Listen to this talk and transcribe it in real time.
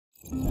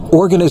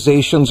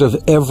Organizations of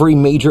every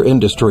major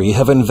industry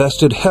have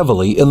invested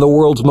heavily in the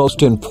world's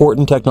most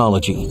important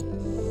technology,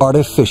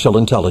 artificial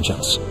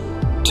intelligence.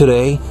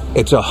 Today,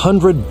 it's a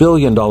 $100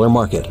 billion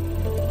market,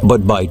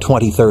 but by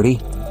 2030,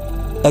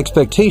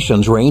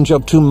 expectations range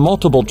up to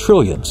multiple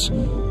trillions.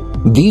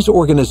 These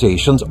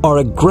organizations are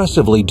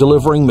aggressively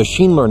delivering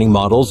machine learning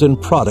models in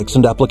products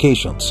and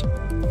applications.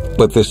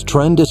 But this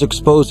trend is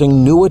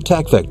exposing new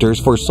attack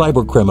vectors for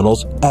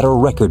cybercriminals at a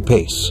record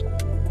pace.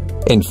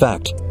 In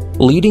fact,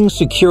 leading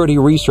security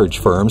research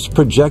firms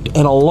project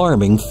an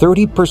alarming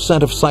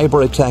 30% of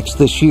cyber attacks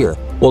this year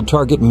will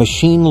target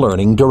machine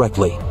learning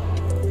directly.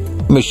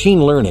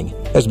 Machine learning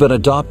has been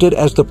adopted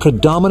as the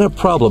predominant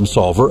problem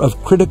solver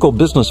of critical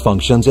business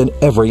functions in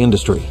every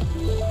industry.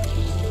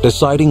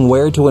 Deciding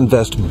where to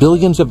invest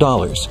billions of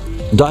dollars,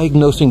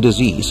 diagnosing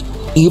disease,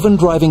 even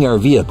driving our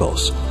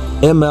vehicles,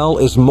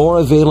 ML is more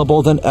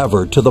available than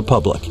ever to the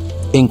public,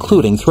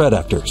 including threat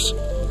actors.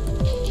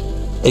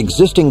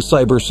 Existing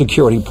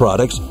cybersecurity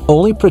products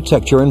only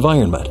protect your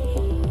environment,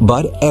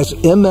 but as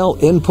ML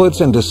inputs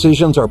and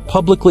decisions are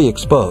publicly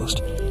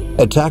exposed,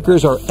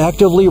 attackers are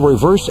actively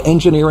reverse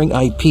engineering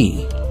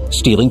IP,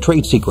 stealing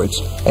trade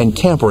secrets, and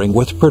tampering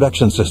with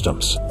production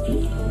systems.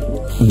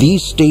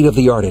 These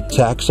state-of-the-art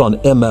attacks on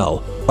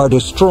ML are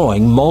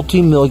destroying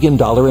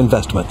multi-million-dollar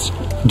investments,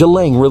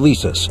 delaying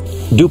releases,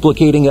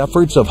 duplicating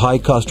efforts of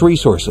high-cost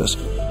resources,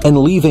 and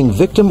leaving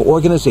victim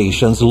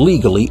organizations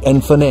legally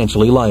and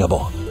financially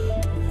liable.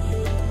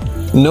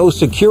 No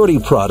security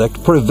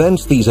product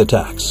prevents these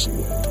attacks.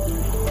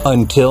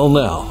 Until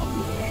now.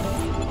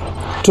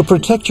 To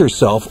protect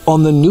yourself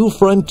on the new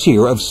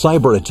frontier of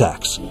cyber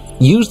attacks,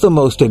 use the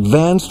most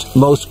advanced,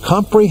 most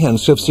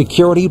comprehensive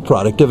security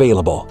product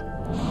available.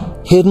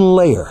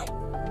 HiddenLayer.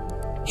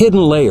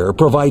 HiddenLayer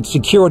provides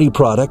security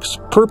products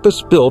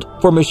purpose-built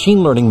for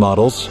machine learning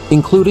models,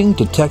 including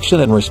detection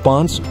and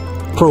response,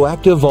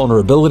 proactive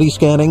vulnerability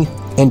scanning,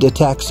 and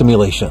attack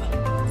simulation.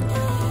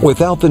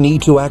 Without the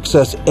need to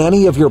access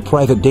any of your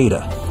private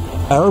data,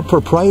 our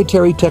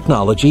proprietary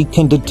technology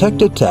can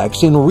detect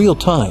attacks in real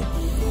time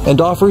and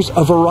offers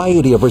a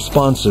variety of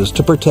responses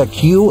to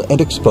protect you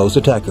and expose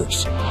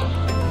attackers.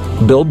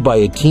 Built by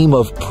a team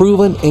of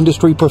proven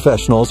industry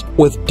professionals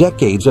with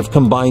decades of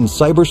combined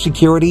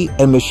cybersecurity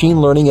and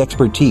machine learning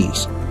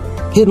expertise,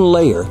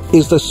 HiddenLayer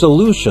is the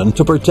solution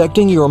to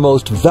protecting your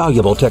most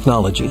valuable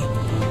technology.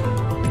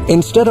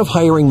 Instead of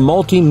hiring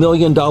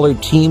multi-million-dollar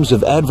teams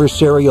of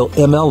adversarial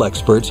ML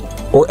experts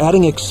or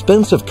adding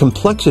expensive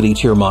complexity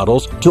to your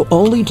models to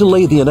only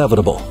delay the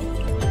inevitable,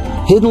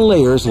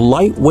 HiddenLayer's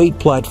lightweight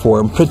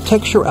platform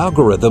protects your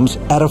algorithms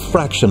at a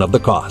fraction of the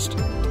cost.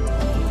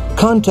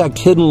 Contact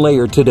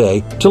HiddenLayer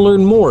today to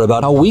learn more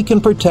about how we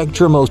can protect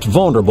your most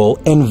vulnerable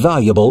and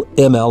valuable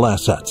ML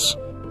assets.